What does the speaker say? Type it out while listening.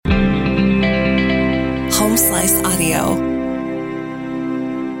Home Slice Audio.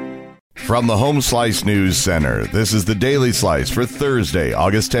 From the Home Slice News Center, this is the Daily Slice for Thursday,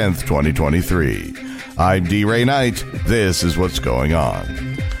 August 10th, 2023. I'm D. Ray Knight. This is what's going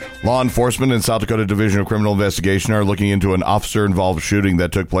on. Law enforcement in South Dakota Division of Criminal Investigation are looking into an officer-involved shooting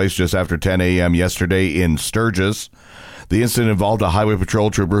that took place just after 10 a.m. yesterday in Sturgis. The incident involved a highway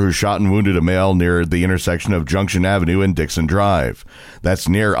patrol trooper who shot and wounded a male near the intersection of Junction Avenue and Dixon Drive. That's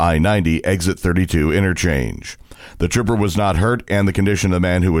near I-90, exit 32 interchange. The trooper was not hurt, and the condition of the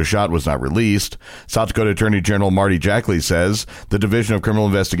man who was shot was not released. South Dakota Attorney General Marty Jackley says the Division of Criminal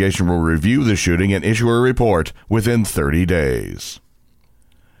Investigation will review the shooting and issue a report within 30 days.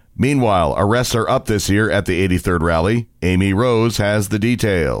 Meanwhile, arrests are up this year at the 83rd Rally. Amy Rose has the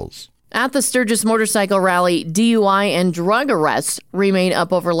details. At the Sturgis Motorcycle Rally, DUI and drug arrests remain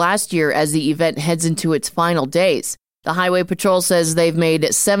up over last year as the event heads into its final days. The Highway Patrol says they've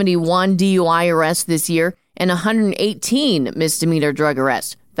made 71 DUI arrests this year and 118 misdemeanor drug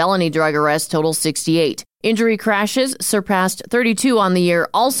arrests. Felony drug arrests total 68. Injury crashes surpassed 32 on the year,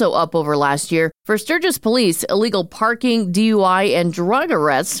 also up over last year. For Sturgis Police, illegal parking, DUI, and drug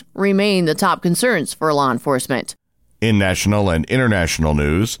arrests remain the top concerns for law enforcement. In national and international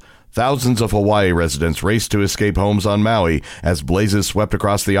news, thousands of Hawaii residents raced to escape homes on Maui as blazes swept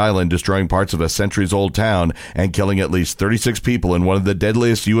across the island, destroying parts of a centuries-old town and killing at least 36 people in one of the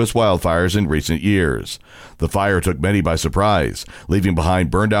deadliest U.S. wildfires in recent years. The fire took many by surprise, leaving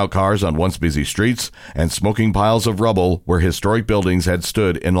behind burned-out cars on once busy streets and smoking piles of rubble where historic buildings had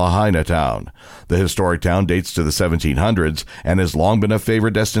stood in Lahaina town. The historic town dates to the 1700s and has long been a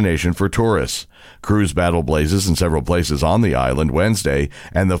favorite destination for tourists. Crews battled blazes in several places on the island Wednesday,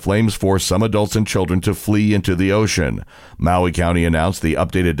 and the flames forced some adults and children to flee into the ocean. Maui County announced the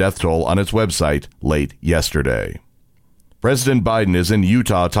updated death toll on its website late yesterday. President Biden is in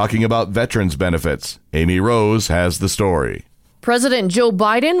Utah talking about veterans benefits. Amy Rose has the story. President Joe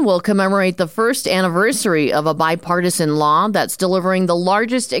Biden will commemorate the first anniversary of a bipartisan law that's delivering the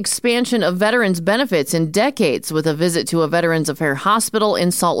largest expansion of veterans benefits in decades with a visit to a Veterans Affairs hospital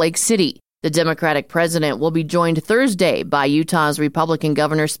in Salt Lake City. The Democratic president will be joined Thursday by Utah's Republican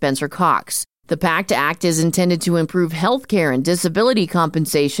Governor Spencer Cox. The PACT Act is intended to improve health care and disability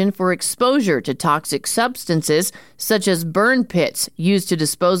compensation for exposure to toxic substances such as burn pits used to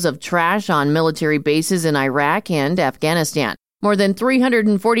dispose of trash on military bases in Iraq and Afghanistan. More than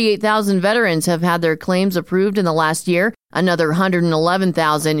 348,000 veterans have had their claims approved in the last year. Another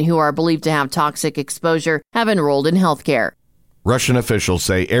 111,000 who are believed to have toxic exposure have enrolled in health care. Russian officials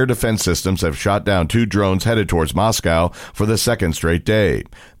say air defense systems have shot down 2 drones headed towards Moscow for the second straight day.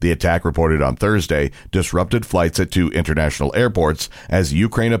 The attack, reported on Thursday, disrupted flights at 2 international airports as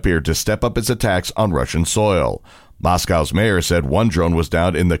Ukraine appeared to step up its attacks on Russian soil. Moscow's mayor said one drone was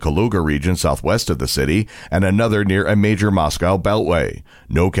downed in the Kaluga region southwest of the city and another near a major Moscow beltway.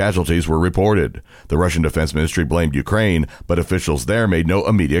 No casualties were reported. The Russian Defense Ministry blamed Ukraine, but officials there made no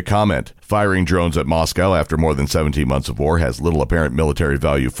immediate comment. Firing drones at Moscow after more than 17 months of war has little apparent military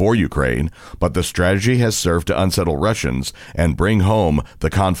value for Ukraine, but the strategy has served to unsettle Russians and bring home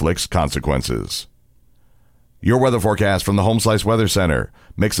the conflict's consequences. Your weather forecast from the Home Slice Weather Center.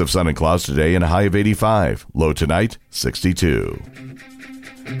 Mix of sun and clouds today and a high of 85. Low tonight, 62.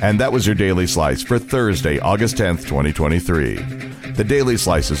 And that was your Daily Slice for Thursday, August 10th, 2023. The Daily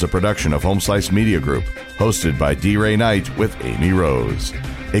Slice is a production of Home Slice Media Group, hosted by D. Ray Knight with Amy Rose.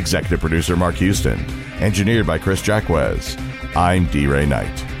 Executive producer Mark Houston. Engineered by Chris Jacquez. I'm D. Ray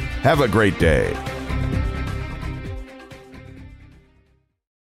Knight. Have a great day.